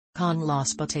con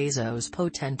los batazos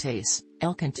potentes,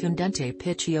 el contundente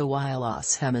pitcheo y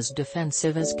las gemas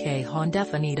defensivas que han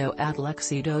definido el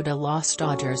éxito de los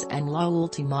Dodgers en la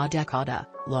última década.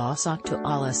 Los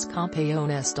actuales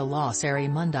campeones de la Serie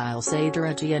Mundial se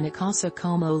dirigían a casa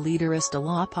como líderes de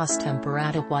la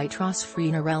postemporada y tras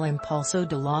frenar el impulso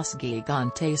de los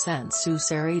Gigantes en su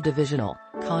serie divisional,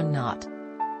 con not.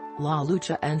 La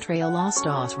lucha entre los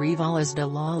dos rivales de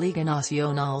la Liga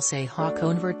Nacional se ha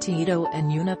convertido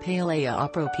en una pelea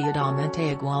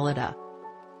apropiadamente igualada.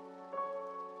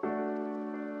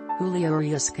 Julio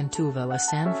Urías contuvo a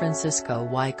San Francisco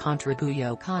y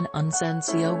contribuyó con un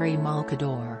sencillo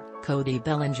remolcador. Cody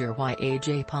Bellinger y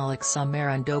AJ Pollock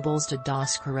sumaron dobles de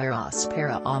dos carreras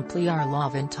para ampliar la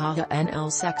ventaja en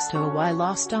el sexto y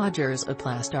los Dodgers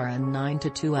aplastaron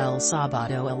 9-2 el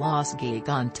sábado a los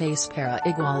Gigantes para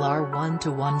igualar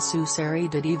 1-1 su serie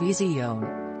de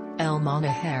división. El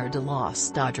manager de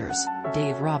los Dodgers,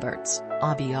 Dave Roberts,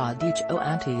 había dicho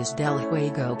antes del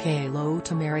juego que lo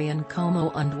tomarían como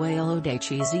un duelo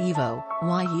decisivo,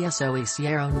 y eso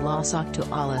hicieron los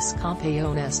actuales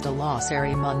campeones de la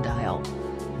Serie Mundial.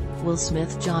 Will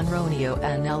Smith John Romeo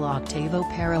en el octavo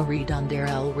para redondear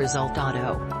el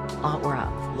resultado. Ahora,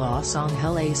 Los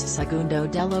Angeles segundo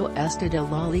del oeste de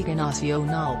la Liga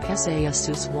Nacional pese a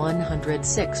sus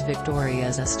 106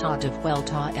 victorias está de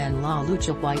vuelta en la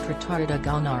lucha y tratar de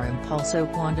ganar impulso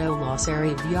cuando la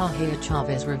serie viaje a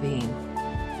Chavez Ravine.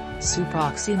 Su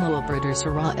próximo operador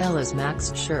será el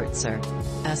Max Scherzer.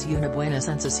 Es una buena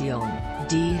sensación,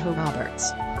 dijo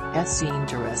Roberts. Es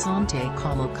interesante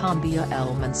como cambia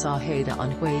el mensaje de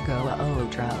un juego a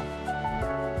otro.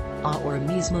 Ahora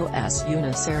mismo es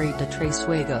una serie de 3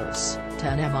 juegos,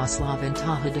 tenemos la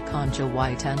ventaja de cancha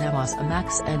y tenemos a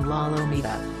Max en la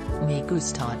lomita. Me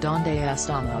gusta donde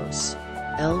estamos.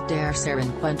 El tercer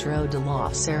encuentro de la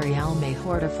serie al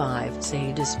mejor de 5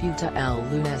 se disputa el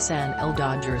lunes en el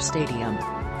Dodger Stadium.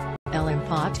 El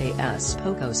empate es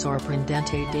poco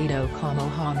sorprendente dado como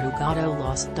han jugado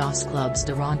los dos clubes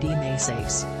durante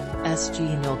meses. Es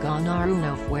genial ganar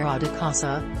uno fuera de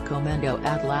casa, comendo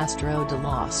el astro de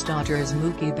los Dodgers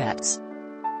Mookie Betts.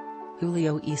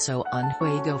 Julio hizo un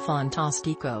juego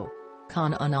fantástico.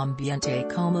 Con un ambiente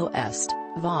como este,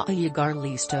 va a llegar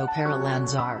listo para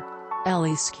lanzar. El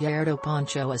izquierdo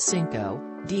ponchó a 5,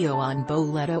 dio un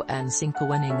boleto en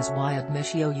 5 innings y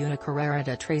admitió una carrera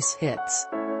de 3 hits.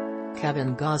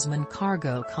 Kevin Gausman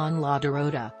cargó con la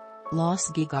derrota.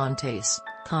 Los Gigantes,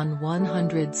 con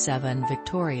 107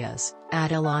 victorias,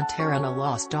 adelantaron a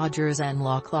los Dodgers en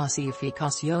la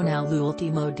clasificación al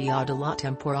último día de la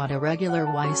temporada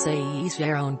regular y se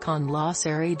hicieron con la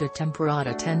serie de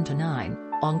temporada 10-9,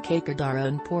 aunque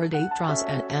quedaron por detrás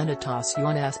en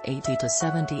anotaciones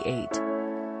 80-78.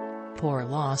 Por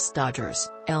los Dodgers,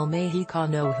 el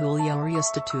mexicano Julio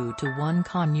Urías de 1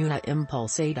 con una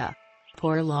impulsada.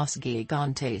 Por los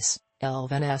Gigantes, el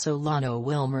venezolano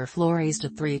Wilmer Flores de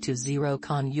 3-0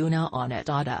 con una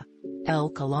anotada.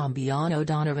 El colombiano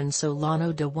Donovan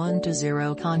Solano de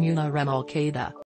 1-0 con una remolcada.